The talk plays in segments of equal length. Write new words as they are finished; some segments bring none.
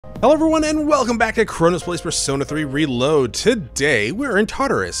Hello everyone and welcome back to Chronos Plays Persona 3 Reload. Today we're in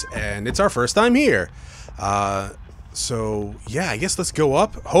Tartarus and it's our first time here. So yeah, I guess let's go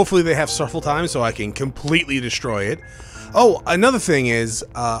up. Hopefully they have shuffle time so I can completely destroy it. Oh, another thing is,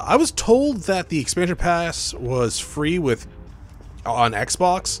 I was told that the expansion pass was free on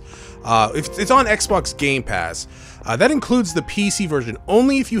Xbox. If it's on Xbox Game Pass, that includes the PC version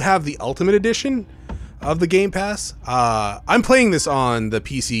only if you have the Ultimate Edition of the Game Pass. I'm playing this on the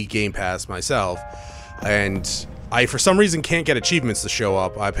PC Game Pass myself, and I for some reason can't get achievements to show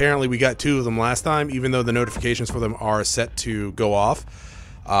up. Apparently we got 2 of them last time, even though the notifications for them are set to go off.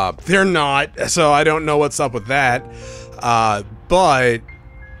 They're not, so I don't know what's up with that. But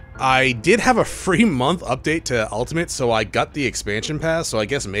I did have a free month update to Ultimate, so I got the expansion pass, so I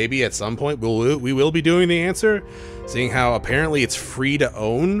guess maybe at some point we will be doing the answer, seeing how apparently it's free to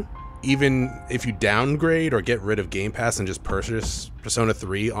own even if you downgrade or get rid of Game Pass and just purchase Persona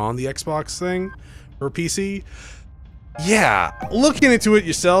 3 on the Xbox thing or PC. Yeah, looking into it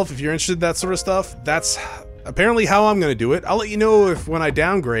yourself if you're interested in that sort of stuff. That's apparently how I'm gonna do it. I'll let you know if when I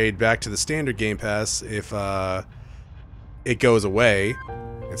downgrade back to the standard Game Pass if it goes away.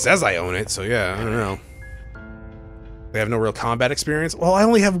 It says I own it, so yeah, I don't know. They have no real combat experience. Well, I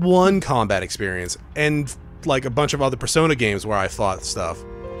only have 1 combat experience and like a bunch of other Persona games where I fought stuff.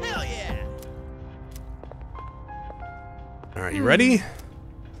 Hell yeah! Alright, you ready?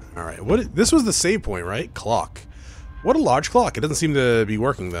 Alright, this was the save point, right? Clock. What a large clock. It doesn't seem to be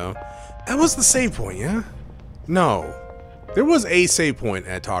working, though. That was the save point, yeah? No. There was a save point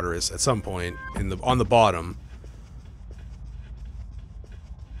at Tartarus at some point on the bottom.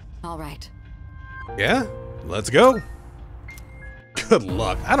 Alright. Yeah? Let's go. Good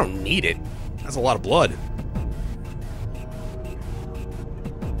luck. I don't need it. That's a lot of blood.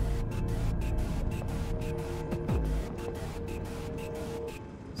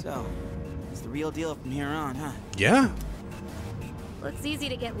 So, it's the real deal from here on, huh? Yeah. Looks easy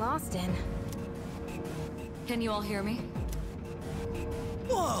to get lost in. Can you all hear me?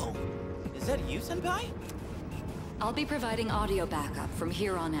 Whoa! Is that you, Senpai? I'll be providing audio backup from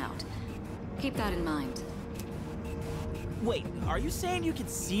here on out. Keep that in mind. Wait, are you saying you can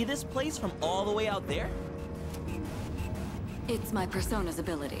see this place from all the way out there? It's my Persona's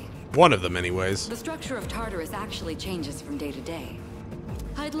ability. One of them, anyways. The structure of Tartarus actually changes from day to day.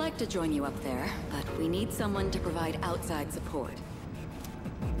 I'd like to join you up there, but we need someone to provide outside support.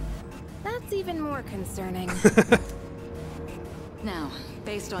 That's even more concerning. Now,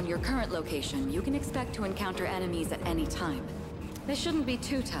 based on your current location, you can expect to encounter enemies at any time. This shouldn't be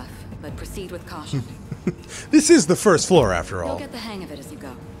too tough, but proceed with caution. This is the first floor, after all. You'll get the hang of it as you go.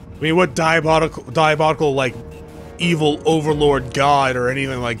 I mean, what diabolical, like, evil overlord god or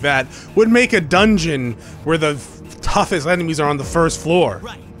anything like that would make a dungeon where the toughest enemies are on the first floor?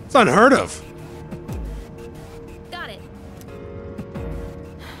 Right. It's unheard of. Got it.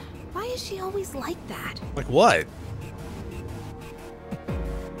 Why is she always like that? Like what?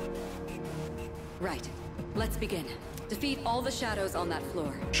 Right. Let's begin. Defeat all the shadows on that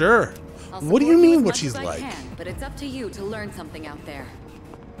floor. Sure. I'll What do you support mean as what much she's as I like? can, but it's up to you to learn something out there.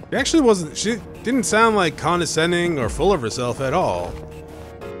 It actually wasn't, she didn't sound like condescending or full of herself at all.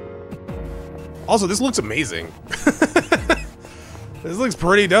 Also, this looks amazing. This looks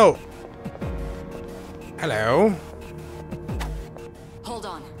pretty dope. Hello? Hold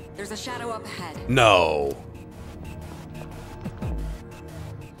on. There's a shadow up ahead. No.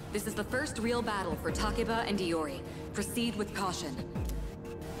 This is the first real battle for Takeba and Iori. Proceed with caution.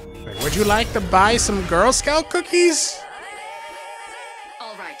 Would you like to buy some Girl Scout cookies?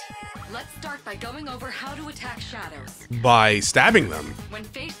 All right. Let's start by going over how to attack shadows. By stabbing them. When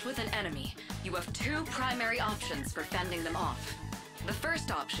faced with an enemy, you have 2 primary options for fending them off. The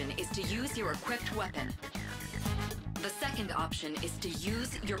first option is to use your equipped weapon. The second option is to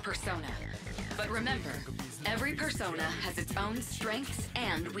use your persona. But remember, every persona has its own strengths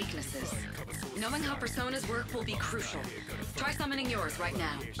and weaknesses. Knowing how personas work will be crucial. Try summoning yours right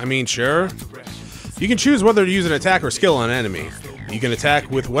now. I mean, sure. You can choose whether to use an attack or skill on an enemy. You can attack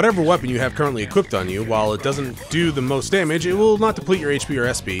with whatever weapon you have currently equipped on you. While it doesn't do the most damage, it will not deplete your HP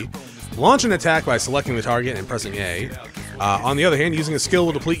or SP. Launch an attack by selecting the target and pressing A. On the other hand, using a skill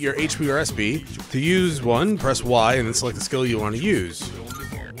will deplete your HP or SP. To use one, press Y and then select the skill you want to use.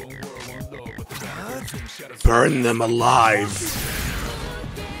 Burn them alive!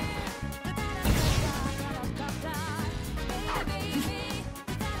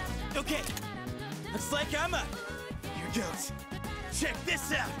 Okay, looks like I'm up. Here goes. Check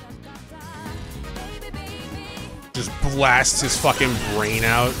this out. Just blasts his fucking brain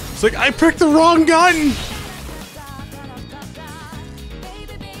out. It's like, I picked the wrong gun!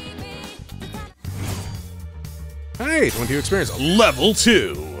 Hey, 22 experience. Level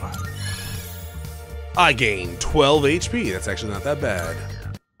 2. I gain 12 HP. That's actually not that bad.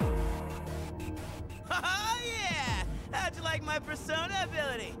 Oh yeah! How'd you like my persona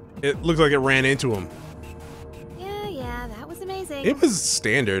ability? It looked like it ran into him. Yeah, that was amazing. It was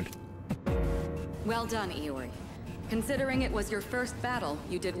standard. Well done, Iori. Considering it was your first battle,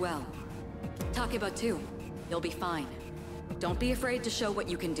 you did well. Takeba too. You'll be fine. Don't be afraid to show what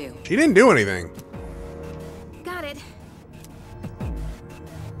you can do. She didn't do anything. Got it.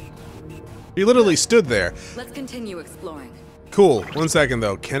 She literally stood there. Let's continue exploring. Cool. 1 second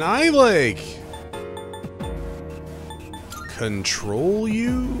though. Can I like control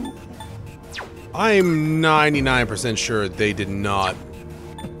you? I'm 99% sure they did not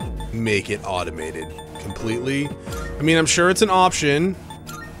make it automated completely. I mean, I'm sure it's an option.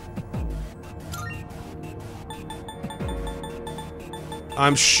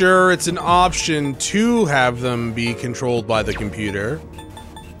 I'm sure it's an option to have them be controlled by the computer.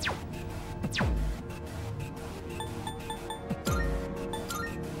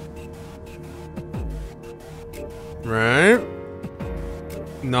 Right?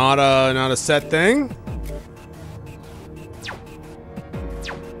 Not a set thing.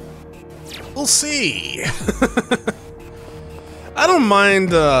 We'll see. I don't mind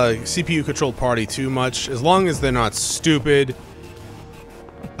CPU controlled party too much as long as they're not stupid.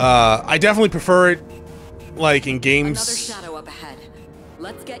 I definitely prefer it like in games. Another shadow up ahead.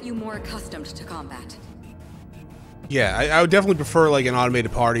 Let's get you more accustomed to combat. Yeah, I would definitely prefer like an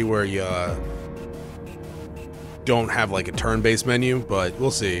automated party where you don't have like a turn-based menu, but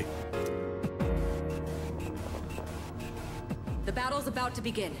we'll see. The battle's about to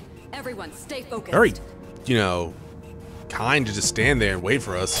begin. Everyone, stay focused. Very, you know, kind to just stand there and wait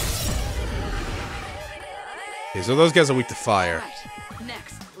for us. Okay, so those guys are weak to fire. Right.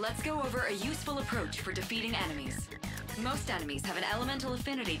 Next, let's go over a useful approach for defeating enemies. Most enemies have an elemental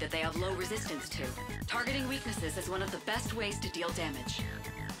affinity that they have low resistance to. Targeting weaknesses is one of the best ways to deal damage.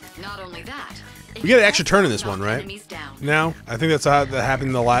 Not only that, We get an extra turn in this one, right? enemies down. Now, I think that's how that happened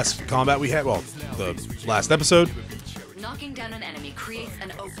in the last combat we had. Well, the last episode. Knocking down an enemy creates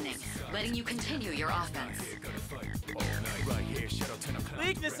an opening, letting you continue your offense.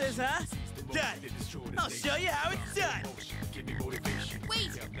 Weaknesses, huh? Done. I'll show you how it's done.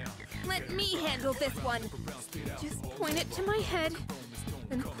 Wait! Let me handle this one. Just point it to my head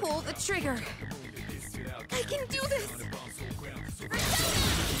and pull the trigger. I can do this!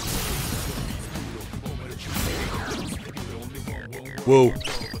 Whoa.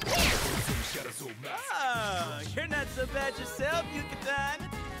 Oh, you're not so bad yourself, Yucatan.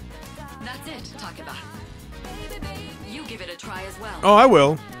 That's it, Takeba. You give it a try as well. Oh, I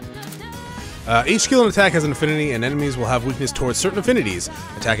will. Each skill and attack has an affinity, and enemies will have weakness towards certain affinities.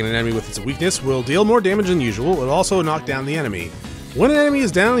 Attacking an enemy with its weakness will deal more damage than usual. It'll also knock down the enemy. When an enemy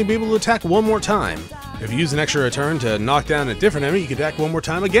is down, you'll be able to attack one more time. If you use an extra turn to knock down a different enemy, you can attack one more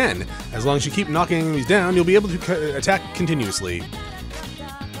time again. As long as you keep knocking enemies down, you'll be able to attack continuously.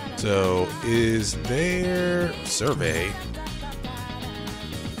 So, is there survey?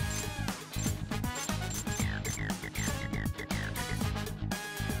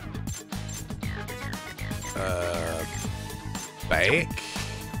 Back?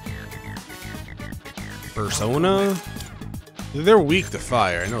 Persona? They're weak to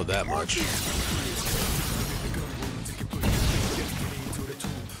fire, I know that much.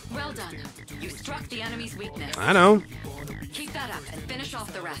 Well done. You struck the enemy's weakness. I know. Keep that up and finish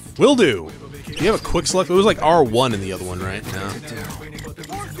off the rest. Will do. Do you have a quick select? It was like R1 in the other one, right? No.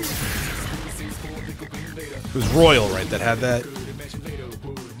 It was Royal, right, that had that?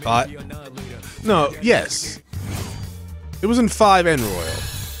 No, yes. It was in 5 and Royal.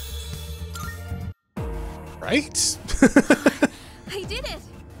 Right? I did it!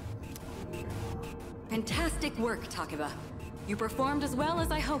 Fantastic work, Takeba. You performed as well as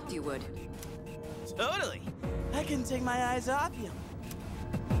I hoped you would. Totally. I couldn't take my eyes off you.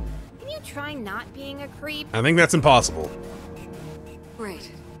 Can you try not being a creep? I think that's impossible.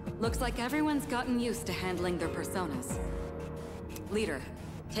 Great. Looks like everyone's gotten used to handling their personas. Leader,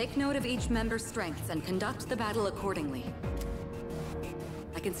 take note of each member's strengths and conduct the battle accordingly.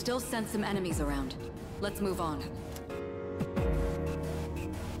 I can still sense some enemies around. Let's move on.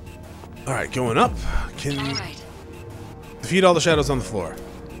 Alright, going up. Can All right. defeat all the shadows on the floor.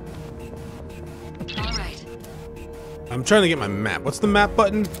 All right. I'm trying to get my map. What's the map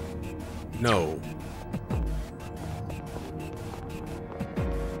button? No.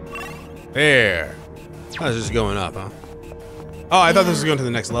 There. I was just going up, huh? Oh, I thought this was going to the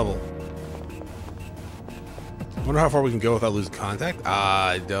next level. Wonder how far we can go without losing contact?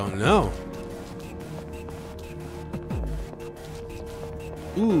 I don't know.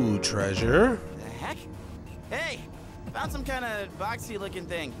 Ooh, treasure. The heck? Hey, found some kind of boxy looking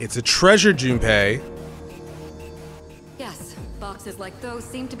thing. It's a treasure, Junpei. Yes, boxes like those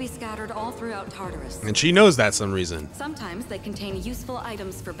seem to be scattered all throughout Tartarus. And she knows that some reason. Sometimes they contain useful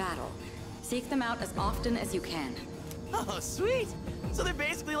items for battle. Seek them out as often as you can. Oh, sweet. So they're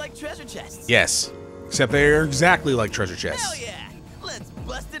basically like treasure chests. Yes. Except they're exactly like treasure chests. Hell yeah! Let's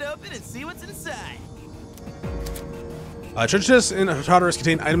bust it open and see what's inside. Treasure chests in Tartarus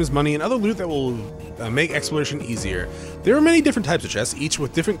contain items, money, and other loot that will make exploration easier. There are many different types of chests, each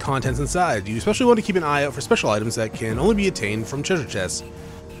with different contents inside. You especially want to keep an eye out for special items that can only be attained from treasure chests.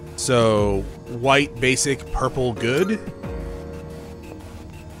 So, white, basic, purple, good.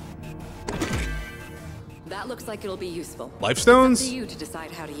 That looks like it'll be useful. Life stones? It's up to you to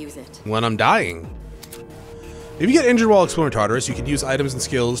decide how to use it. When I'm dying. If you get injured while exploring Tartarus, you can use items and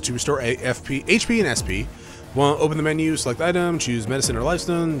skills to restore HP and SP. Open the menu, select item, choose medicine or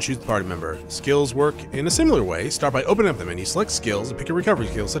lifestone, and choose the party member. Skills work in a similar way. Start by opening up the menu, select skills, and pick a recovery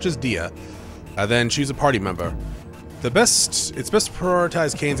skill such as Dia. Then choose a party member. It's best to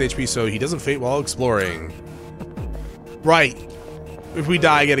prioritize Kane's HP so he doesn't faint while exploring. Right. If we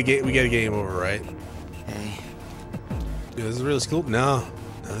die, we get a game over, right? Hey. Yeah, this is really cool. No,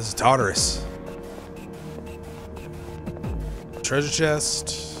 this is Tartarus. Treasure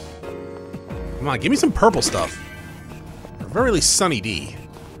chest. Come on, give me some purple stuff. Or very least Sunny D.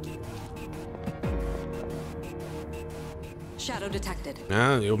 Shadow detected.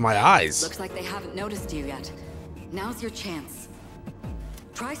 My eyes. Looks like they haven't noticed you yet. Now's your chance.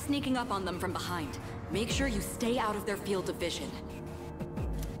 Try sneaking up on them from behind. Make sure you stay out of their field of vision.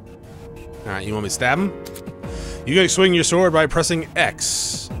 Alright, you want me to stab him? You gotta swing your sword by pressing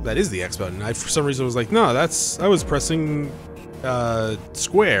X. That is the X button. I, for some reason, was like, no, I was pressing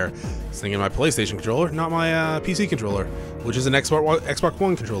square. I was thinking my PlayStation controller, not my PC controller, which is an Xbox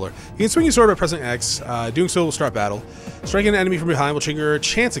One controller. You can swing your sword by pressing X. Doing so will start battle. Striking an enemy from behind will trigger a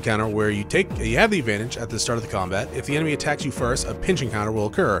chance encounter where you have the advantage at the start of the combat. If the enemy attacks you first, a pinch encounter will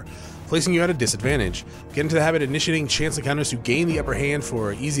occur, placing you at a disadvantage. Get into the habit of initiating chance encounters to gain the upper hand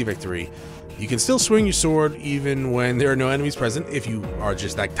for easy victory. You can still swing your sword even when there are no enemies present if you are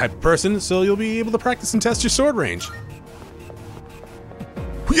just that type of person, so you'll be able to practice and test your sword range.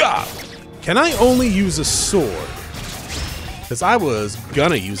 Can I only use a sword? Because I was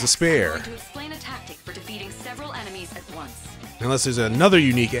gonna use a spare. I'm going to explain a tactic for defeating several enemies at once. Unless there's another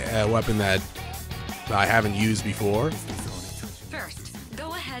unique weapon that I haven't used before. First,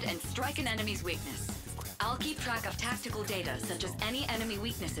 go ahead and strike an enemy's weakness. I'll keep track of tactical data, such as any enemy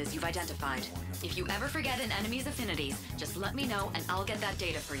weaknesses you've identified. If you ever forget an enemy's affinities, just let me know and I'll get that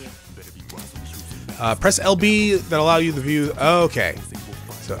data for you. Press LB that'll allow you to view. Okay.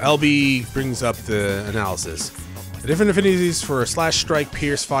 So LB brings up the analysis. The different affinities for slash, strike,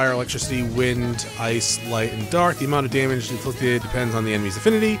 pierce, fire, electricity, wind, ice, light, and dark. The amount of damage inflicted depends on the enemy's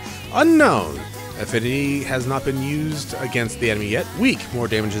affinity. Unknown. Affinity has not been used against the enemy yet. Weak. More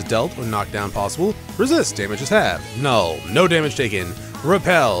damage is dealt when knockdown possible. Resist. Damage is halved. Null. No damage taken.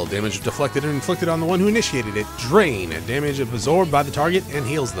 Repel. Damage deflected and inflicted on the one who initiated it. Drain. Damage absorbed by the target and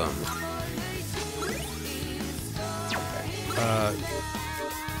heals them.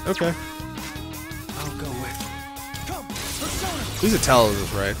 Okay. I'll go with. Come, Please tell us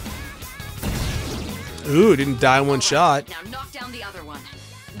this right. Ooh, didn't die in one shot. Now knock down the other one.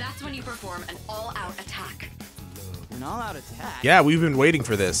 That's when you perform an all-out attack. An all-out attack? Yeah, we've been waiting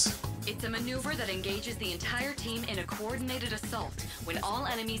for this. It's a maneuver that engages the entire team in a coordinated assault when all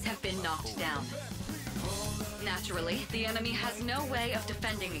enemies have been knocked down. Naturally, the enemy has no way of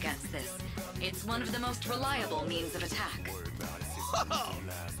defending against this. It's one of the most reliable means of attack. Whoa,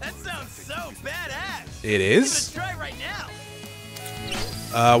 that sounds so badass! It Let's is? try right now!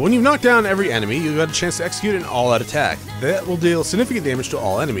 When you've knocked down every enemy, you've got a chance to execute an all-out attack. That will deal significant damage to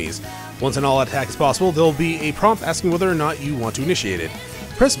all enemies. Once an all-out attack is possible, there will be a prompt asking whether or not you want to initiate it.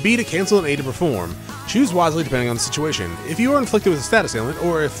 Press B to cancel and A to perform. Choose wisely depending on the situation. If you are inflicted with a status ailment,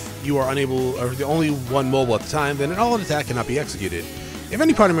 or if you are unable, or the only one mobile at the time, then an all-out attack cannot be executed. If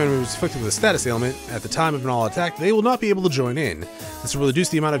any party member is afflicted with a status ailment at the time of an all-out attack, they will not be able to join in. This will reduce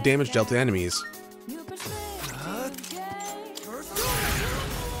the amount of damage dealt to enemies.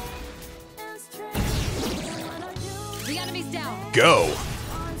 The enemy's down. Go!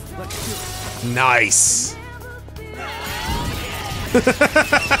 Nice!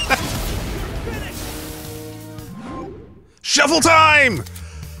 Shuffle time!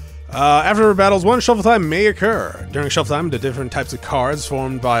 After battles, one shuffle time may occur. During shuffle time, the different types of cards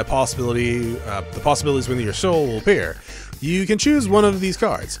formed by the possibilities within your soul will appear. You can choose one of these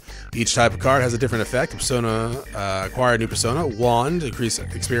cards. Each type of card has a different effect. Persona, acquire a new persona. Wand, increase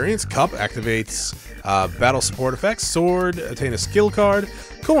experience. Cup, activates battle support effects. Sword, obtain a skill card.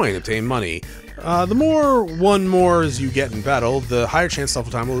 Coin, obtain money. The more one-mores you get in battle, the higher chance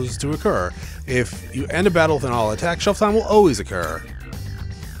shuffle time will to occur. If you end a battle with an all-attack, shuffle time will always occur.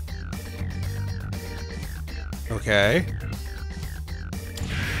 Okay.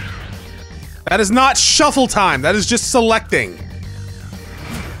 That is not shuffle time. That is just selecting.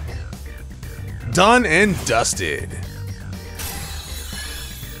 Done and dusted.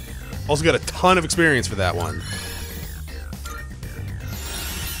 Also got a ton of experience for that one.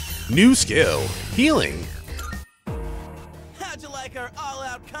 New skill. Healing. How'd you like our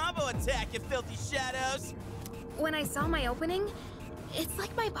all-out combo attack, you filthy shadows? When I saw my opening, it's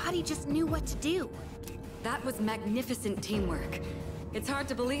like my body just knew what to do. That was magnificent teamwork. It's hard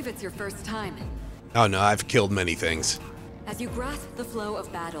to believe it's your first time. Oh no, I've killed many things. As you grasp the flow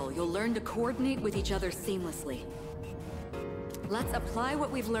of battle, you'll learn to coordinate with each other seamlessly. Let's apply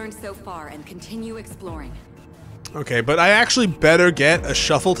what we've learned so far and continue exploring. Okay, but I actually better get a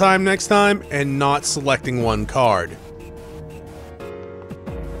shuffle time next time and not selecting one card.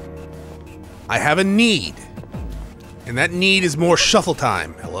 I have a need. And that need is more shuffle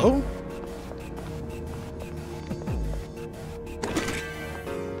time. Hello?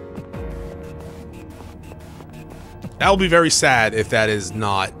 That will be very sad if that is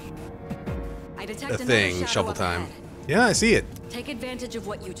not a thing, shuffle time. Yeah, I see it. Take advantage of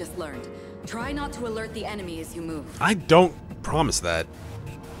what you just learned. Try not to alert the enemy as you move. I don't promise that.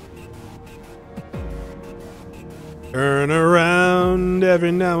 Turn around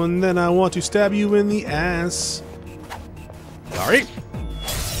every now and then. I want to stab you in the ass. Sorry.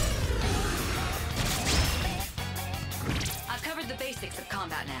 I've covered the basics of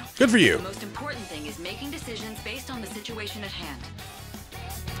combat now. Good for you. The most important thing is making decisions based on the situation at hand.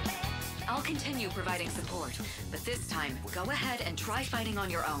 I'll continue providing support, but this time, go ahead and try fighting on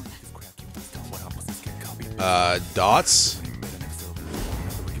your own. Dots?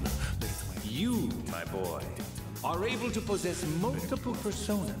 You, my boy, are able to possess multiple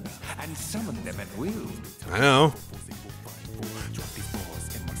personas and summon them at will. I know.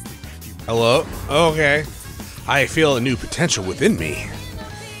 Hello? Okay. I feel a new potential within me.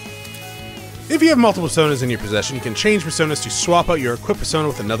 If you have multiple personas in your possession, you can change personas to swap out your equipped persona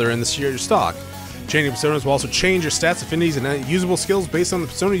with another in your stock. Changing personas will also change your stats, affinities, and usable skills based on the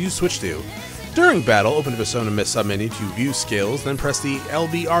persona you switch to. During battle, open the persona submenu to view skills, then press the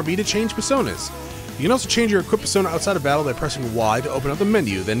LB/RB to change personas. You can also change your equipped persona outside of battle by pressing Y to open up the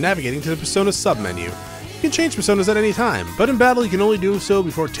menu, then navigating to the persona submenu. You can change personas at any time, but in battle you can only do so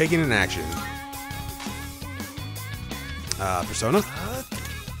before taking an action. Persona?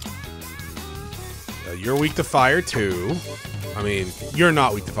 You're weak to fire too. I mean, you're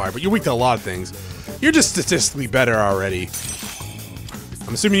not weak to fire, but you're weak to a lot of things. You're just statistically better already.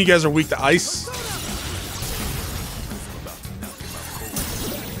 I'm assuming you guys are weak to ice.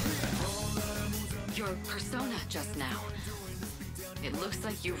 Your persona just now. It looks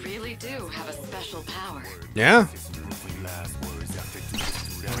like you really do have a special power. Yeah?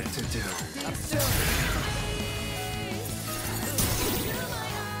 What to do?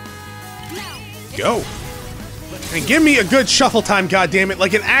 Go. And give me a good shuffle time, goddammit,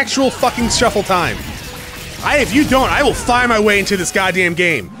 like an actual fucking shuffle time. If you don't, I will find my way into this goddamn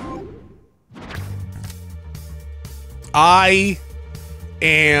game. I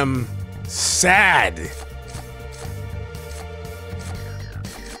am sad.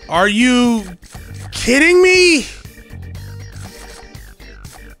 Are you kidding me?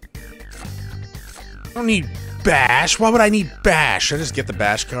 I don't need bash. Why would I need bash? Should I just get the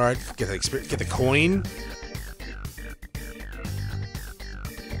bash card? Get the experience, get the coin?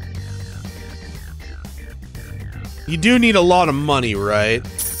 You do need a lot of money, right?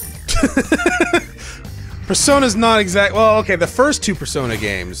 Persona's not exact. Well, okay, the first two Persona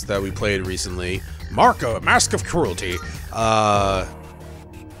games that we played recently, Mask of Cruelty. The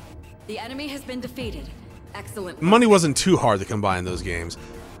enemy has been defeated. Excellent. Money wasn't too hard to combine those games.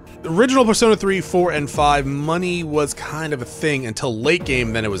 The original Persona 3, 4, and 5, money was kind of a thing until late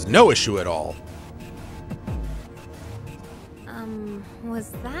game, then it was no issue at all.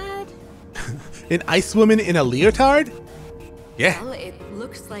 Was that? An ice woman in a leotard? Yeah. Well, it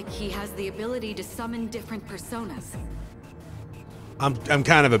looks like he has the ability to summon different personas. I'm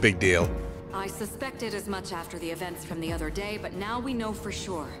kind of a big deal. I suspected as much after the events from the other day, but now we know for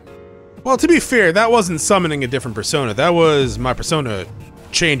sure. Well, to be fair, that wasn't summoning a different persona. That was my persona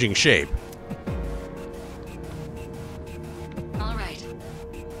changing shape. All right.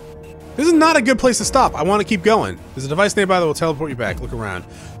 This is not a good place to stop. I want to keep going. There's a device nearby that will teleport you back. Look around.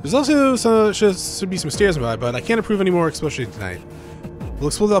 There's also should be some stairs nearby, but I can't approve any more explosion tonight. We'll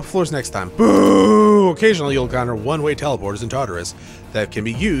explore the upper floors next time. Boo! Occasionally, you'll encounter one-way teleporters in Tartarus that can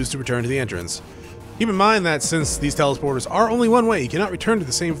be used to return to the entrance. Keep in mind that since these teleporters are only one way, you cannot return to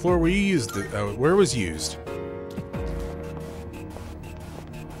the same floor where you used where it was used.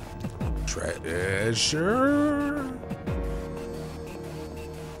 Treasure.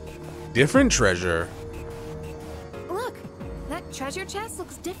 Different treasure. Look, that treasure chest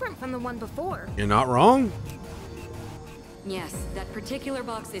looks different from the one before. You're not wrong. Yes, that particular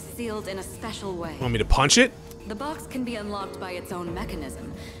box is sealed in a special way. Want me to punch it? The box can be unlocked by its own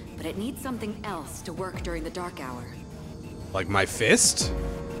mechanism, but it needs something else to work during the dark hour. Like my fist?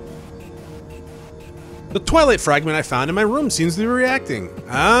 The twilight fragment I found in my room seems to be reacting.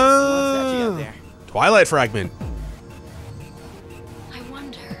 Ah, What's that you got there? Twilight fragment. I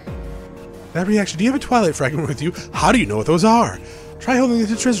wonder. That reaction. Do you have a twilight fragment with you? How do you know what those are? Try holding it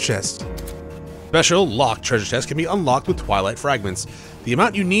to the treasure chest. Special locked treasure chests can be unlocked with twilight fragments. The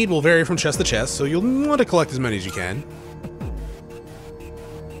amount you need will vary from chest to chest, so you'll want to collect as many as you can.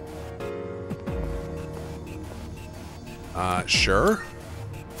 Sure.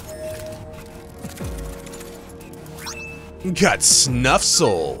 Got Snuff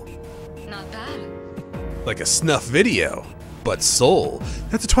Soul. Not bad. Like a snuff video, but soul.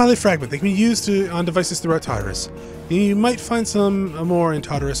 That's a twilight fragment. They can be used on devices throughout Tartarus. You might find some more in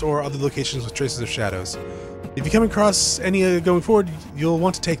Tartarus or other locations with traces of shadows. If you come across any going forward, you'll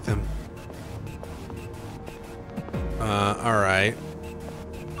want to take them. Alright.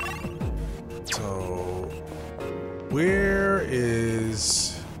 So, where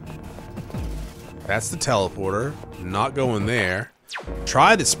is... That's the teleporter. Not going there.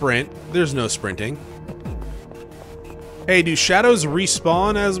 Try to sprint. There's no sprinting. Hey, do shadows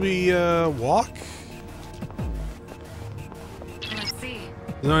respawn as we walk? Let's see.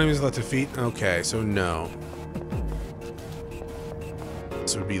 No enemies left to feet? Okay, so no.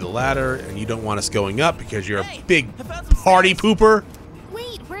 This would be the ladder, and you don't want us going up because you're a big I found some party stairs. pooper.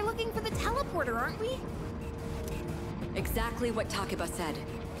 Wait, we're looking for the teleporter, aren't we? Exactly what Takeba said.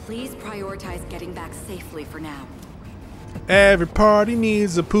 Please prioritize getting back safely for now. Every party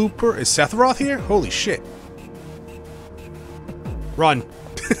needs a pooper. Is Sephiroth here? Holy shit. Run.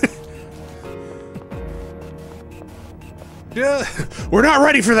 Yeah, we're not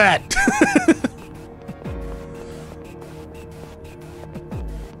ready for that.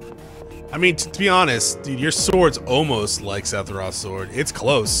 I mean, to be honest, dude, your sword's almost like Sephiroth's sword. It's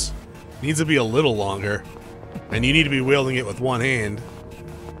close. It needs to be a little longer. And you need to be wielding it with one hand.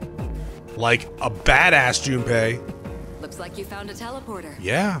 Like a badass Junpei. Looks like you found a teleporter.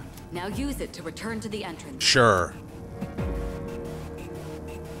 Yeah. Now use it to return to the entrance. Sure.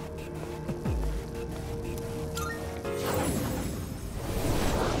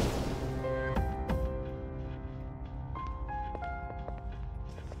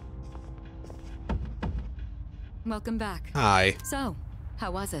 Welcome back. Hi. So,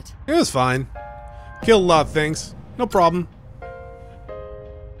 how was it? It was fine. Killed a lot of things. No problem.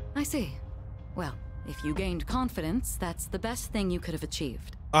 I see. Well, if you gained confidence, that's the best thing you could have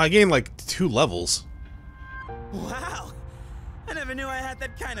achieved. I gained like 2 levels. Wow. I never knew I had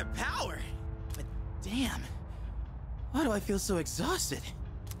that kind of power. But damn. Why do I feel so exhausted?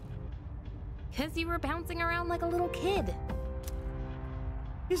 'Cause you were bouncing around like a little kid.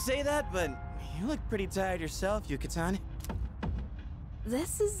 You say that, but you look pretty tired yourself, Yuka-tan.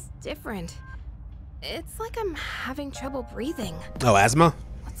 This is different. It's like I'm having trouble breathing. Oh, asthma?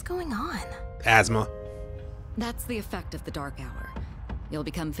 What's going on? Asthma. That's the effect of the dark hour. You'll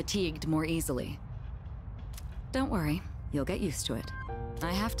become fatigued more easily. Don't worry, you'll get used to it.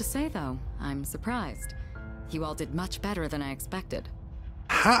 I have to say, though, I'm surprised. You all did much better than I expected.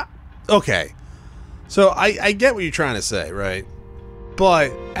 Ha! Okay. So I get what you're trying to say, right?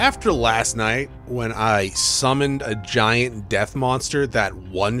 But after last night, when I summoned a giant death monster that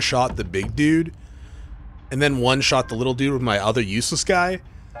one-shot the big dude, and then one-shot the little dude with my other useless guy,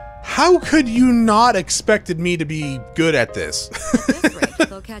 how could you not expected me to be good at this? At this rate,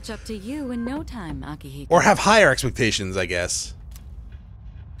 they'll catch up to you in no time, Akihiko. Or have higher expectations, I guess.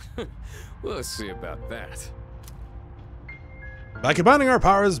 We'll see about that. By combining our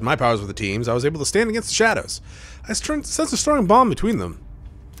powers, my powers with the teams, I was able to stand against the shadows. I sense a strong bond between them.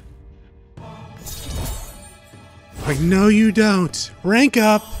 Like, no you don't. Rank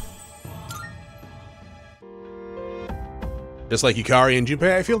up! Just like Yukari and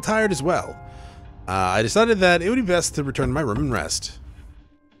Junpei, I feel tired as well. I decided that it would be best to return to my room and rest.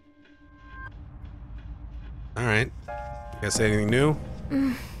 Alright. You guys say anything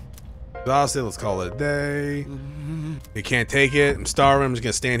new? Exhausted. Let's call it a day. You can't take it. I'm starving. I'm just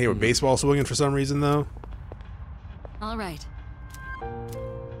gonna stand here with baseball swinging for some reason, though. All right.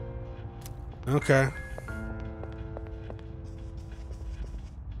 Okay.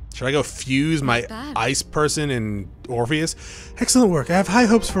 Should I go fuse my ice person in Orpheus? Excellent work. I have high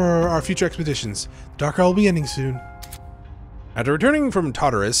hopes for our future expeditions. The Dark Hour will be ending soon. After returning from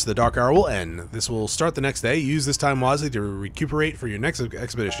Tartarus, the Dark Hour will end. This will start the next day. Use this time wisely to recuperate for your next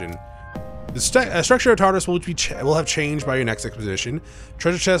expedition. The structure of Tartarus will have changed by your next expedition.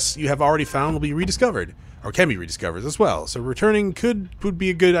 Treasure chests you have already found will be rediscovered, or can be rediscovered as well. So returning would be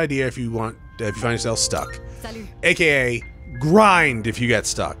a good idea if you find yourself stuck. Salut. AKA grind if you get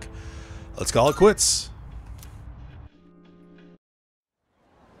stuck. Let's call it quits.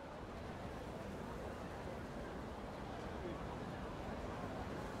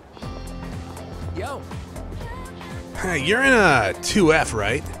 Yo. Hey, you're in a 2F,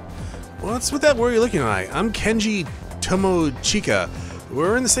 right? What's with that worry looking like? I'm Kenji Tomochika.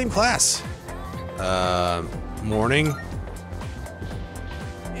 We're in the same class. Morning.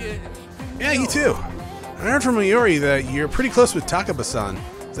 Yeah, you too. I heard from Mayuri that you're pretty close with Takaba-san.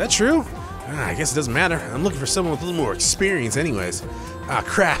 Is that true? I guess it doesn't matter. I'm looking for someone with a little more experience anyways. Ah,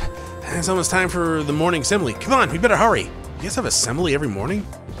 crap. It's almost time for the morning assembly. Come on, we better hurry. You guys have assembly every morning?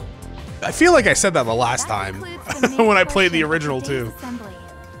 I feel like I said that the last time when I played the original too. Assembly.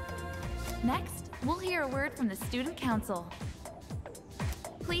 Next, we'll hear a word from the student council.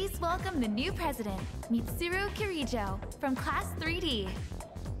 Please welcome the new president, Mitsuru Kirijo, from Class 3D.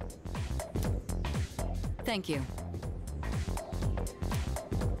 Thank you.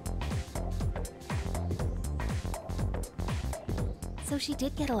 So she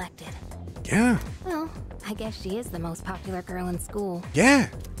did get elected. Yeah. Well, I guess she is the most popular girl in school. Yeah.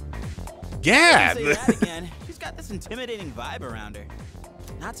 Yeah. Say that again. She's got this intimidating vibe around her.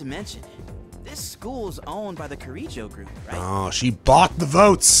 Not to mention, this school's owned by the Kirijo group, right? Oh, she bought the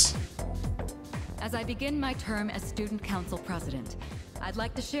votes. As I begin my term as student council president, I'd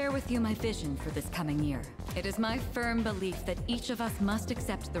like to share with you my vision for this coming year. It is my firm belief that each of us must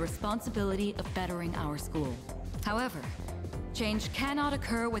accept the responsibility of bettering our school. However, change cannot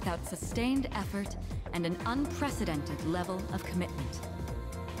occur without sustained effort and an unprecedented level of commitment.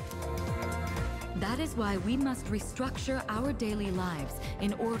 That is why we must restructure our daily lives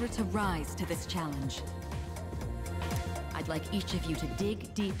in order to rise to this challenge. I'd like each of you to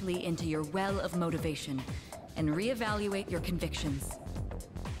dig deeply into your well of motivation and reevaluate your convictions.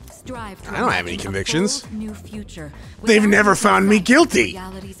 Strive to I don't have any imagine a convictions. bold new future They've without never found me affecting guilty. the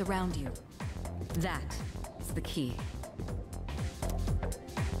realities around you. That is the key.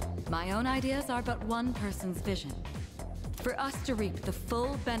 My own ideas are but one person's vision. For us to reap the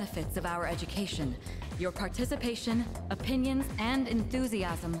full benefits of our education, your participation, opinions, and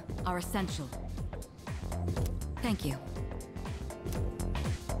enthusiasm are essential. Thank you.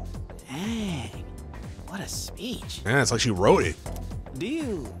 Dang, what a speech. Yeah, it's like she wrote it. Do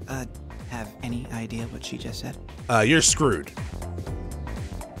you, have any idea what she just said? You're screwed.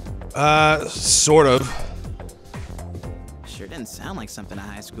 Sort of. Sure didn't sound like something a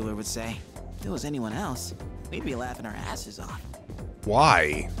high schooler would say. If it was anyone else, we'd be laughing our asses off.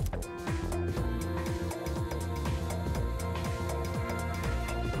 Why?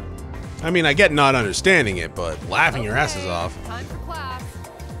 I mean, I get not understanding it, but laughing your asses off. Time for class.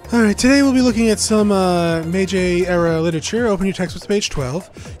 Alright, today we'll be looking at some Meiji era literature. Open your textbook to page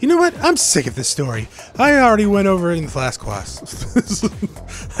 12. You know what? I'm sick of this story. I already went over it in the last class.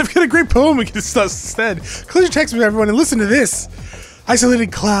 I've got a great poem we can discuss instead. Close your textbook, everyone, and listen to this.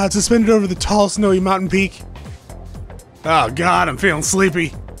 Isolated clouds suspended over the tall, snowy mountain peak. Oh god, I'm feeling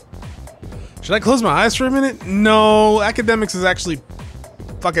sleepy. Should I close my eyes for a minute? No, academics is actually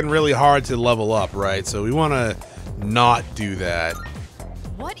fucking really hard to level up, right? So we want to not do that.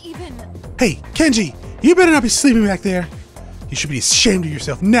 What even? Hey, Kenji, you better not be sleeping back there. You should be ashamed of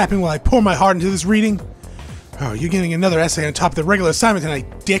yourself napping while I pour my heart into this reading. Oh, you're getting another essay on top of the regular assignment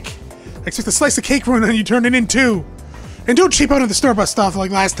tonight, dick. I expect a slice of cake ruined and you turn it in too. And don't cheap out on the store-bought stuff like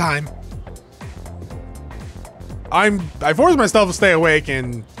last time. I forced myself to stay awake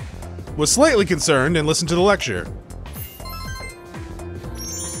and was slightly concerned and listened to the lecture.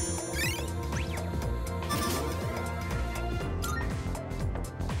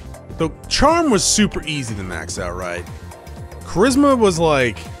 So charm was super easy to max out, right? Charisma was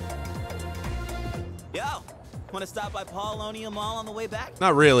like, Yo, wanna stop by Paulonia Mall on the way back?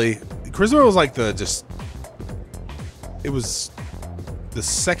 not really. Charisma was like it was the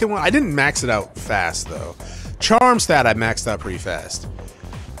second one. I didn't max it out fast though. Charm stat I maxed out pretty fast.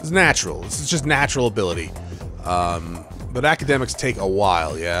 It's natural. It's just natural ability. But academics take a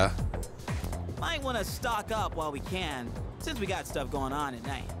while, yeah? want to stock up while we can, since we got stuff going on at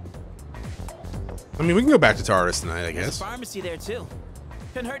night. I mean, we can go back to Tartarus tonight, I There's guess. a pharmacy there too.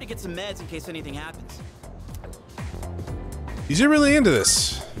 Couldn't hurt to get some meds in case anything happens. You're really into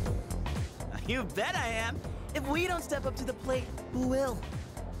this. You bet I am. If we don't step up to the plate, who will?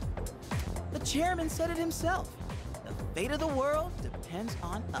 The chairman said it himself. The fate of the world depends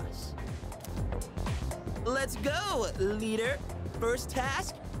on us. Let's go, leader. First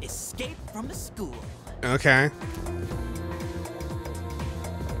task, escape from the school. Okay.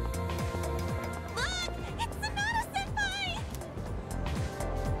 Look! It's Sonata-senpai!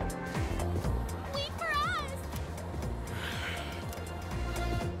 Wait for us!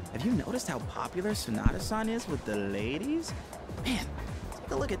 Have you noticed how popular Sonata-san is with the ladies? Man,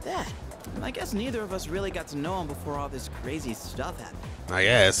 take a look at that. I guess neither of us really got to know him before all this crazy stuff happened. I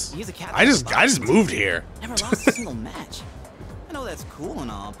guess. He's a captain I of just boxing. moved here. Never lost a single match. I know that's cool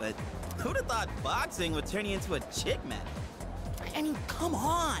and all, but who'd have thought boxing would turn you into a chick man? I mean, come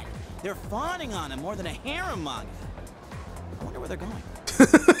on. They're fawning on him more than a harem manga. I wonder where they're going.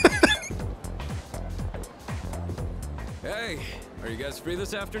 Hey, are you guys free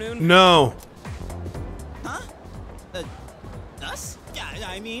this afternoon? No. Huh? Us? Yeah,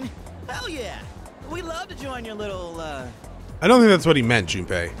 I mean, hell yeah. We'd love to join your little, I don't think that's what he meant,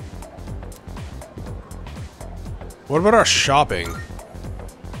 Junpei. What about our shopping?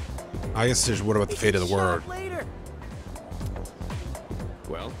 I guess there's what about the fate of the world? Later.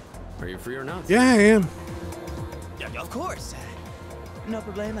 Well, are you free or not? Yeah, I am. Yeah, of course. No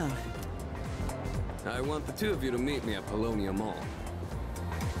problemo. I want the two of you to meet me at Polonia Mall.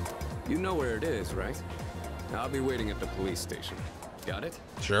 You know where it is, right? I'll be waiting at the police station. Got it?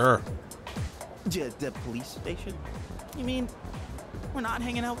 Sure. The police station? You mean we're not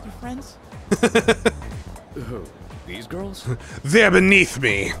hanging out with your friends? Who? These girls? They're beneath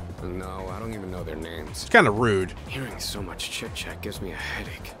me. No, I don't even know their names. It's kind of rude. Hearing so much chit-chat gives me a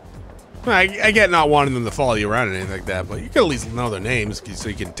headache. I get not wanting them to follow you around or anything like that, but you can at least know their names so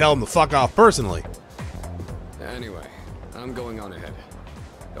you can tell them to fuck off personally. Anyway, I'm going on ahead.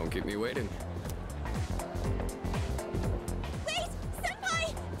 Don't keep me waiting. Wait!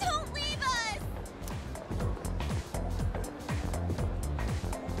 Senpai! Don't leave us!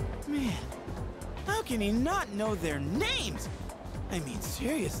 Man, how can he not know their names? I mean,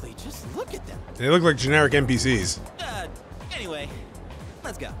 seriously, just look at them. They look like generic NPCs. Anyway,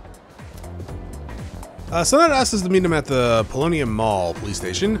 let's go. So that asked us to meet him at the Polonia Mall police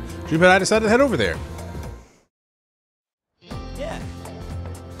station. Junpei and I decided to head over there. Yeah.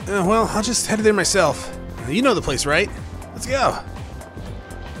 Well, I'll just head there myself. You know the place, right? Let's go.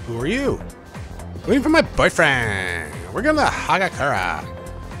 Who are you? Waiting for my boyfriend. We're going to Hagakura.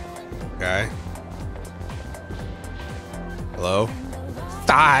 Okay. Hello?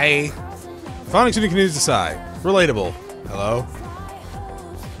 Die. Founding student continues to sigh. Relatable. Hello?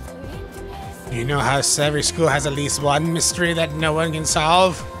 You know how every school has at least one mystery that no one can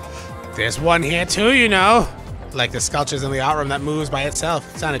solve? There's one here too, you know. Like the sculptures in the art room that moves by itself.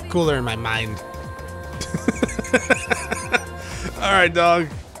 It sounded cooler in my mind. Alright, dog.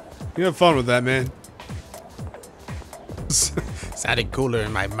 You have fun with that, man. Sounded cooler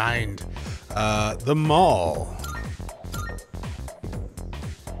in my mind. The mall.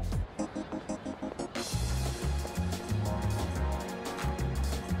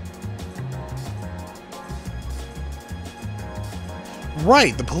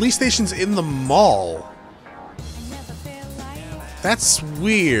 Right, the police station's in the mall. That's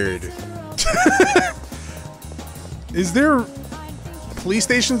weird. Is there police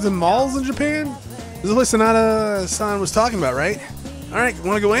stations in malls in Japan? This is what Sonata-san was talking about, right? Alright,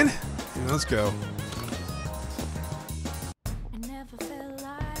 wanna go in? Yeah, let's go.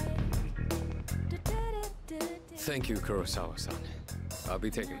 Thank you, Kurosawa-san. I'll be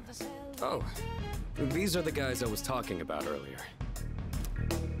taking this. Oh, these are the guys I was talking about earlier.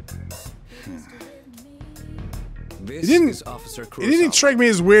 This is Officer Kurosawa. It didn't strike me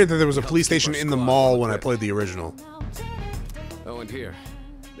as weird that there was a police station in the mall when I played the original. Oh, and here.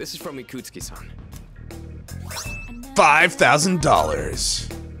 This is from Ikutsuki-san.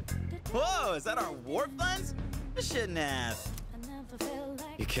 $5,000. Whoa, is that our war funds? This shouldn't have.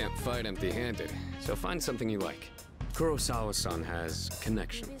 You can't fight empty-handed, so find something you like. Kurosawa-san has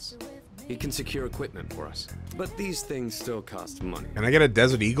connections. He can secure equipment for us, but these things still cost money. Can I get a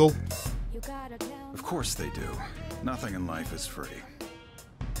Desert Eagle? Of course they do. Nothing in life is free.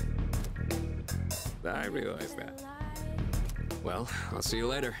 I realize that. Well, I'll see you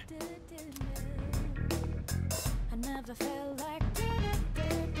later.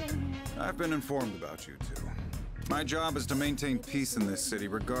 I've been informed about you two. My job is to maintain peace in this city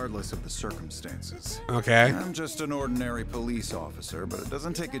regardless of the circumstances. Okay. I'm just an ordinary police officer, but it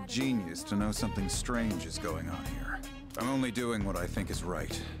doesn't take a genius to know something strange is going on here. I'm only doing what I think is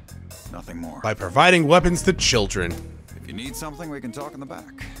right. Nothing more. By providing weapons to children. If you need something, we can talk in the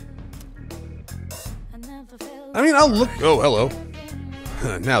back. I mean, I'll look. Oh, hello.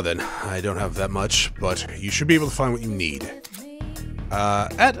 Now then, I don't have that much, but you should be able to find what you need.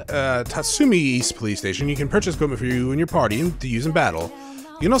 At Tatsumi East Police Station, you can purchase equipment for you and your party to use in battle.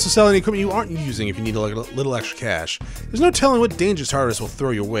 You can also sell any equipment you aren't using if you need a little extra cash. There's no telling what dangers Tartarus will throw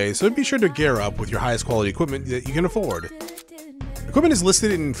your way, so be sure to gear up with your highest quality equipment that you can afford. Equipment is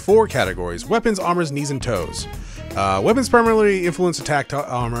listed in 4 categories: weapons, armors, knees, and toes. Weapons primarily influence attack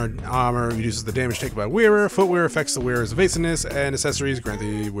armor. Armor reduces the damage taken by wearer. Footwear affects the wearer's evasiveness, and accessories grant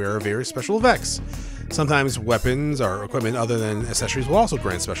the wearer various special effects. Sometimes weapons or equipment other than accessories will also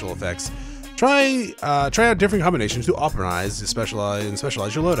grant special effects. Try out different combinations to optimize and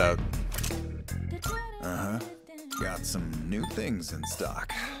specialize your loadout. Got some new things in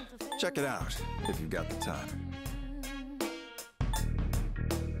stock. Check it out if you've got the time.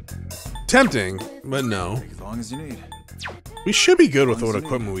 Tempting, but no. As long as you need. We should be good with what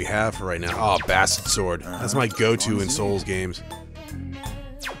equipment we have for right now. Oh, Bastard Sword. That's my go-to in Souls games.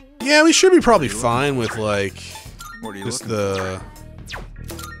 Yeah, we should be probably fine with, like, just the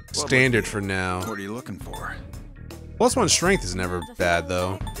standard for now. What are you looking for? +1 strength is never bad,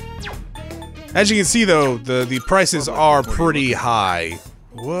 though. As you can see, though, the prices are pretty high.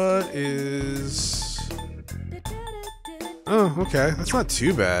 What is... Oh, okay. That's not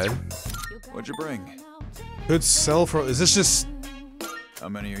too bad. What'd you bring? Could sell for... Is this just... How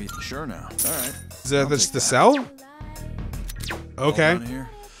many are you? Sure now. Alright. Is that just the sell? Okay. Here.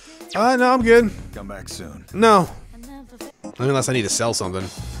 No, I'm good. Come back soon. No. Unless I need to sell something.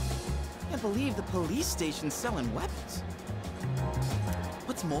 I can't believe the police station's selling weapons.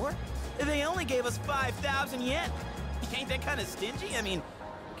 What's more, they only gave us 5,000 yen. Ain't that kind of stingy? I mean,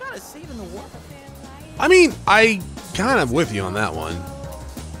 we're kind of saving the world. I mean, I kind of with you on that one.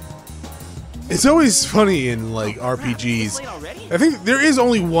 It's always funny in, like, RPGs. I think there is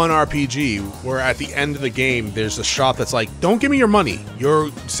only one RPG where at the end of the game, there's a shop that's like, don't give me your money.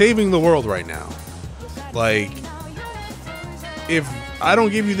 You're saving the world right now. Like, if I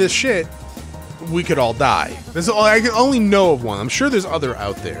don't give you this shit, we could all die. I can only know of one. I'm sure there's other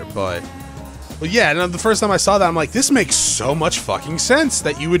out there, but yeah, and the first time I saw that, I'm like, this makes so much fucking sense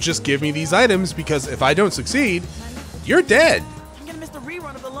that you would just give me these items, because if I don't succeed, you're dead. I'm gonna miss the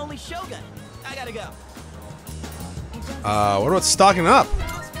rerun of The Lonely Shogun. I gotta go. What about stocking up?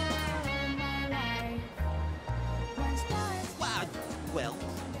 Wow, well,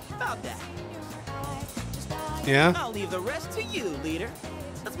 about that. Yeah? I'll leave the rest to you, leader.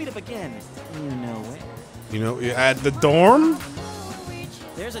 Let's meet up again. You know where? You know, at the dorm?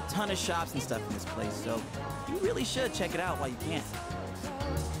 There's a ton of shops and stuff in this place, so you really should check it out while you can.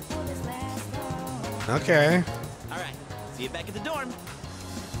 Okay. Alright, see you back at the dorm.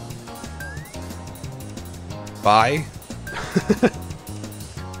 Bye.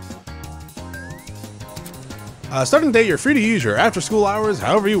 Starting today, you're free to use your after-school hours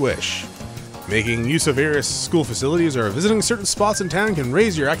however you wish. Making use of various school facilities or visiting certain spots in town can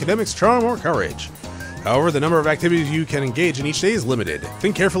raise your academics, charm, or courage. However, the number of activities you can engage in each day is limited.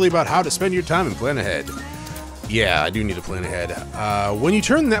 Think carefully about how to spend your time and plan ahead. Yeah, I do need to plan ahead. When you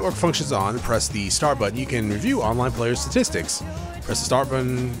turn the network functions on and press the start button, you can review online player statistics. Press the start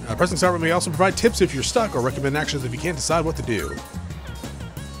button. Pressing start button may also provide tips if you're stuck or recommend actions if you can't decide what to do.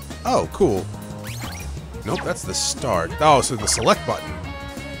 Oh, cool. Nope, that's the start. Oh, so the select button.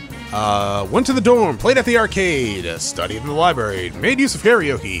 Went to the dorm, played at the arcade, studied in the library, made use of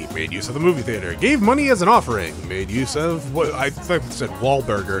karaoke, made use of the movie theater, gave money as an offering, made use of what I think it said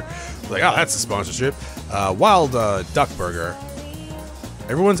Wahlburger. Like, oh, that's a sponsorship. Wild Duck Burger.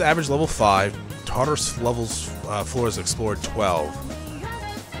 Everyone's average level 5. Tartarus levels floors explored 12.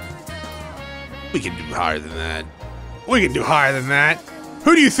 We can do higher than that. We can do higher than that.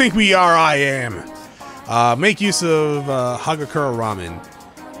 Who do you think we are? I am. Make use of Hagakura Ramen.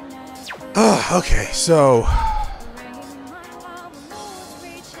 Okay, so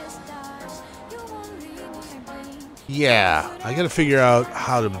yeah, I gotta figure out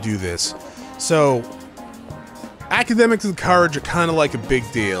how to do this. So academics and courage are kind of like a big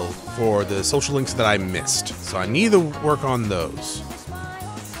deal for the social links that I missed, so I need to work on those.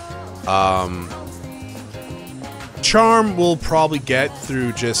 Charm will probably get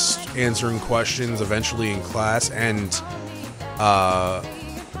through just answering questions eventually in class, and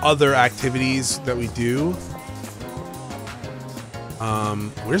other activities that we do.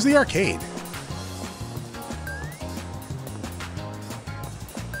 Where's the arcade?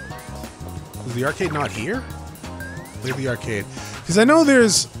 Is the arcade not here? Look at the arcade. Because I know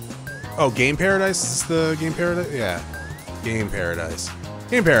there's... Oh, Game Paradise? Is this the Game Paradise? Yeah. Game Paradise.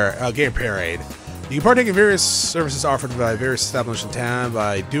 Game Parade. You can partake in various services offered by various establishments in town.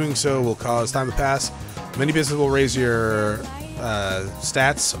 By doing so will cause time to pass. Many businesses will raise your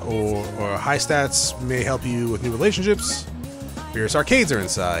stats, or high stats may help you with new relationships. Various arcades are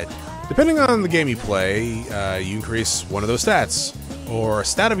inside. Depending on the game you play, you increase one of those stats, or a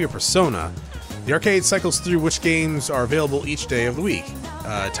stat of your persona. The arcade cycles through which games are available each day of the week.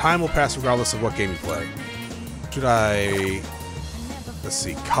 Time will pass regardless of what game you play. Should I... Let's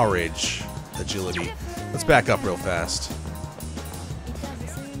see, courage, agility. Let's back up real fast.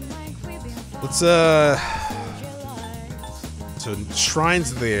 Let's, So,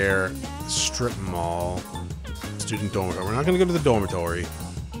 shrines there, strip mall, student dormitory. We're not gonna go to the dormitory.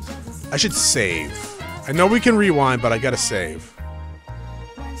 I should save. I know we can rewind, but I gotta save.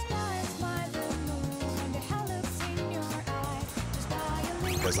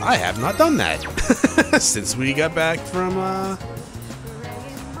 Because I have not done that since we got back from,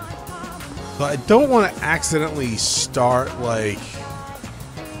 But I don't want to accidentally start, like,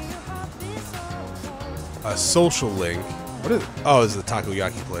 a social link. What is it? Oh, it's the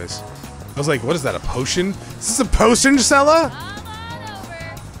takoyaki place. I was like, what is that, a potion? Is this a potion seller?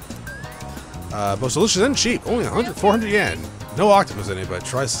 Most delicious and cheap. Only 400 yen. No octopus in it, but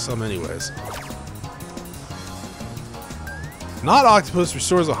try some anyways. Not octopus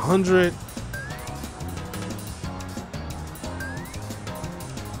restores 100.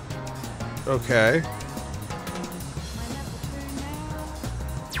 Okay.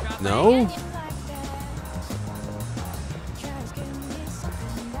 No?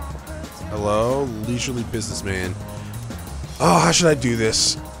 Hello, leisurely businessman. Oh, how should I do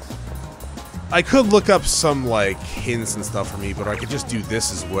this? I could look up some, like, hints and stuff for me, but I could just do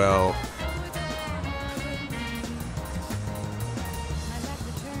this as well.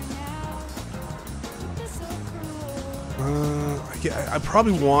 I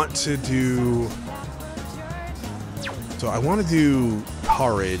probably want to do... So I want to do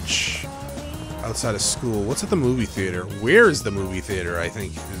courage outside of school. What's at the movie theater? Where is the movie theater, I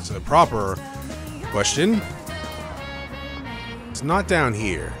think, is a proper question. It's not down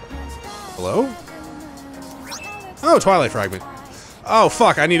here. Hello? Oh, Twilight Fragment. Oh,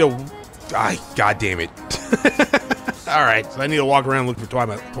 fuck, I need a... God damn it. Alright, so I need to walk around looking for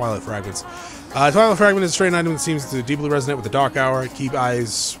Twilight Fragments. Twilight Fragment is a strange item that seems to deeply resonate with the dark hour. Keep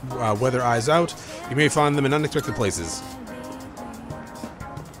eyes, weather eyes out. You may find them in unexpected places.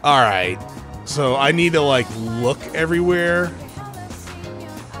 Alright. So I need to, like, look everywhere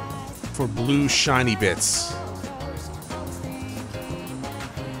for blue shiny bits.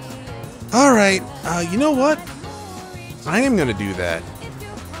 Alright, you know what? I am gonna do that.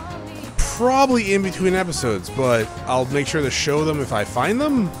 Probably in between episodes, but I'll make sure to show them if I find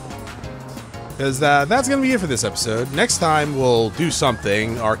them. Because that's gonna be it for this episode. Next time we'll do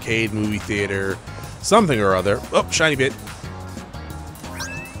something. Arcade, movie theater, something or other. Oh, shiny bit.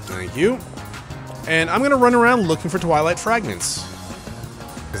 Thank you. And I'm gonna run around looking for Twilight Fragments.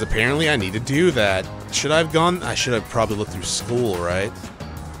 Because apparently I need to do that. Should I have gone? I should have probably looked through school, right?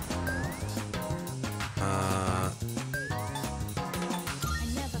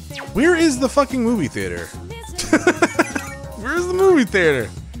 Where is the fucking movie theater? Where is the movie theater?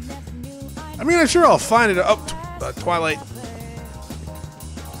 I mean, I'm sure I'll find it. Oh, Twilight.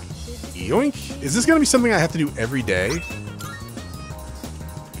 Yoink. Is this gonna be something I have to do every day?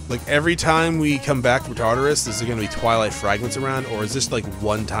 Like, every time we come back from Tartarus, is there gonna be Twilight Fragments around, or is this like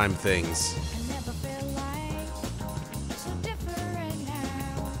one-time things?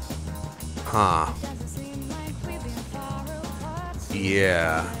 Huh.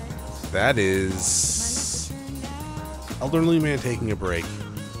 Yeah. That is... Elderly man taking a break.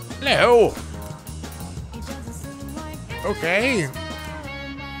 Hello! Okay.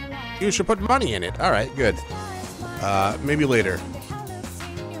 You should put money in it. Alright, good. Maybe later.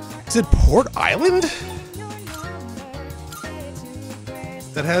 Is it Port Island?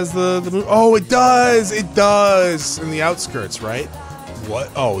 That has the oh, it does! It does! In the outskirts, right? What?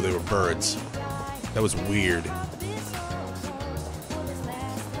 Oh, they were birds. That was weird.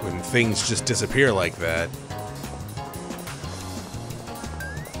 When things just disappear like that.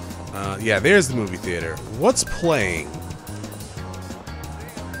 Yeah, there's the movie theater. What's playing?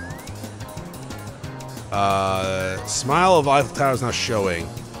 Smile of Eiffel Tower is now showing.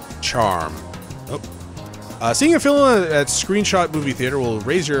 Charm. Oh. Seeing a film at Screenshot Movie Theater will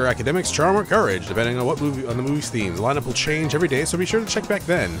raise your academics, charm, or courage, depending on the movie's theme. The lineup will change every day, so be sure to check back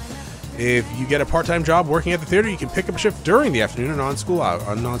then. If you get a part-time job working at the theater, you can pick up a shift during the afternoon and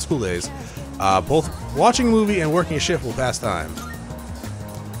on non-school days. Both watching a movie and working a shift will pass time.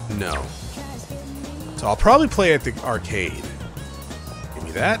 No. So I'll probably play at the arcade. Give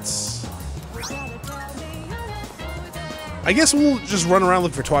me that. I guess we'll just run around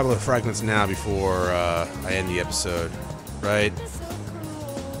looking for Twilight Fragments now before I end the episode, right?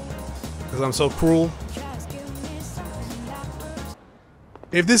 Because I'm so cruel.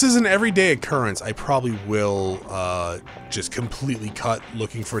 If this is an everyday occurrence, I probably will just completely cut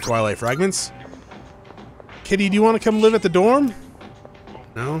looking for Twilight Fragments. Kitty, do you want to come live at the dorm?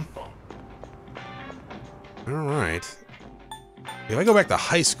 No? Alright. If I go back to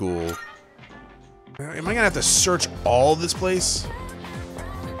high school, am I gonna have to search all this place?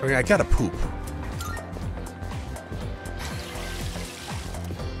 Okay, I gotta poop.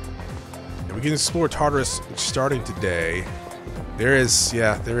 And we can explore Tartarus starting today. There is,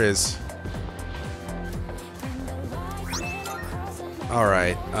 yeah, there is.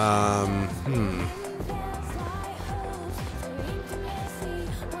 Alright,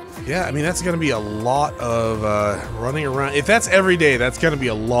 yeah, I mean, that's gonna be a lot of running around. If that's every day, that's gonna be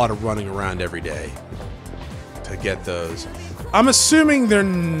a lot of running around every day to get those. I'm assuming they're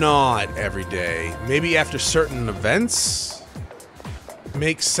not every day. Maybe after certain events.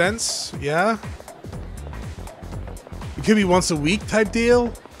 Makes sense, yeah? It could be once a week type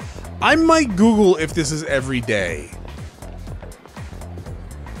deal. I might Google if this is every day.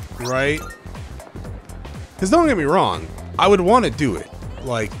 Right? Because don't get me wrong, I would want to do it.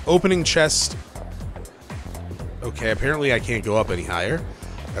 Like, opening chest. Okay, apparently I can't go up any higher.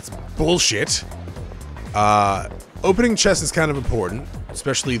 That's bullshit. Opening chest is kind of important.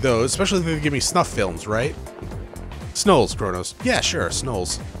 Especially those. Especially if they give me snuff films, right? Snolls, Chronos. Yeah, sure,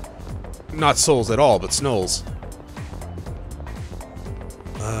 Snolls. Not souls at all, but Snolls.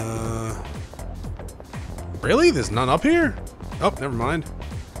 Really? There's none up here? Oh, never mind.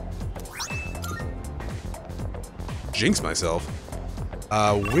 Jinx myself.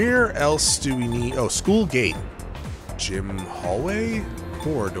 Where else do we need... Oh, school gate. Gym hallway?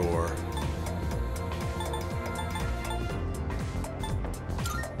 Corridor.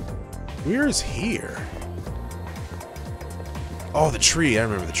 Where is here? Oh, the tree. I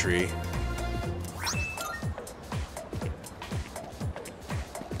remember the tree.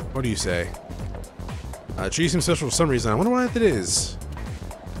 What do you say? Tree seems special for some reason. I wonder why that is.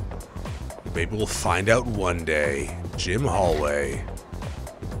 Maybe we'll find out one day. Gym hallway.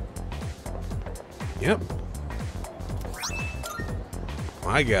 Yep.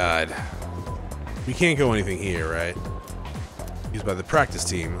 My god. We can't go anything here, right? Used by the practice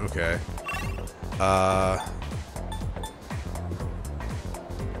team. Okay. I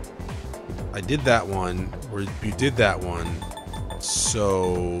did that one. Or you did that one.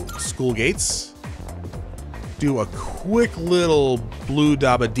 So, school gates. Do a quick little blue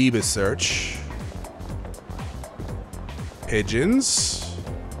dabba-deba search. Pigeons.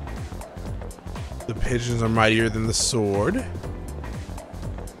 The pigeons are mightier than the sword.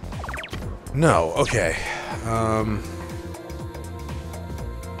 No, okay.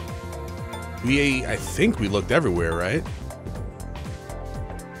 I think we looked everywhere, right?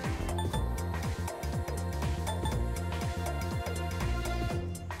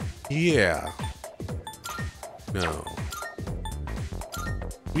 Yeah. No.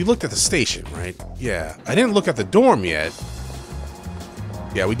 We looked at the station, right? Yeah. I didn't look at the dorm yet.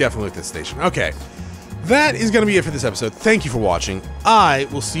 Yeah, we definitely looked at the station. Okay. That is going to be it for this episode. Thank you for watching. I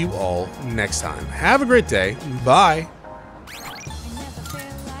will see you all next time. Have a great day. Bye.